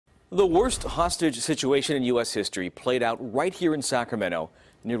The worst hostage situation in U.S. history played out right here in Sacramento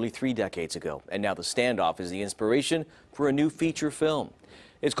nearly 3 decades ago. And now The Standoff is the inspiration for a new feature film.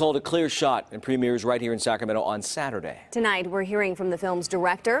 It's called A Clear Shot and premieres right here in Sacramento on Saturday. Tonight, we're hearing from the film's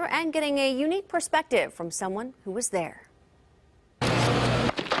director and getting a unique perspective from someone who was there.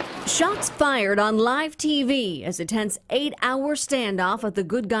 Shots fired on live TV as a tense 8-hour standoff at the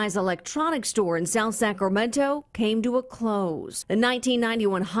Good Guys electronics store in South Sacramento came to a close. The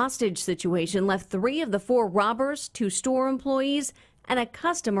 1991 hostage situation left 3 of the 4 robbers, 2 store employees, and a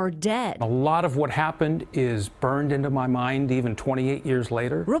customer dead. A lot of what happened is burned into my mind even 28 years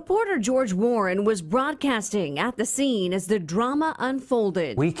later. Reporter George Warren was broadcasting at the scene as the drama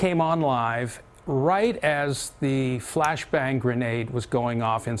unfolded. We came on live right as the flashbang grenade was going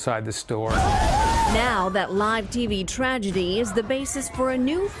off inside the store. Now that live TV tragedy is the basis for a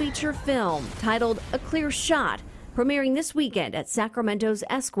new feature film titled A Clear Shot, premiering this weekend at Sacramento's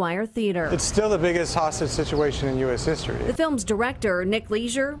Esquire Theater. It's still the biggest hostage situation in U.S. history. The film's director, Nick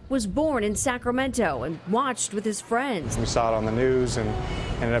Leisure, was born in Sacramento and watched with his friends. We saw it on the news and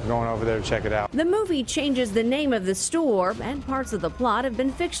ended up going over there to check it out. The movie changes the name of the store, and parts of the plot have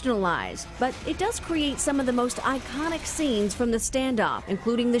been fictionalized, but it does create some of the most iconic scenes from the standoff,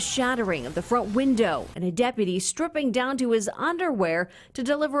 including the shattering of the front window and a deputy stripping down to his underwear to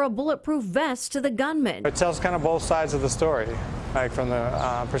deliver a bulletproof vest to the gunman. It tells kind of both sides of the story, like from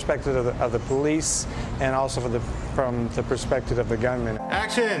the perspective of the police and also from the perspective of the gunman.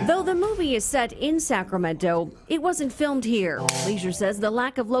 Action! Though the movie is set in Sacramento, it wasn't filmed here. Leisure says the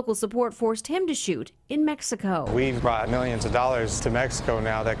lack of local support forced him to shoot in Mexico. We've brought millions of dollars to Mexico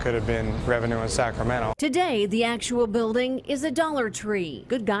now that could have been revenue in Sacramento. Today, the actual building is a Dollar Tree.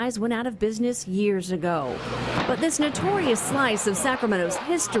 Good Guys went out of business years ago. But this notorious slice of Sacramento's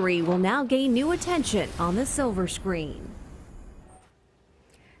history will now gain new attention on the silver screen.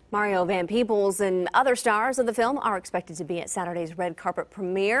 Mario Van Peebles and other stars of the film are expected to be at Saturday's red carpet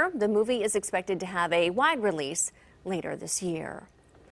premiere. The movie is expected to have a wide release later this year.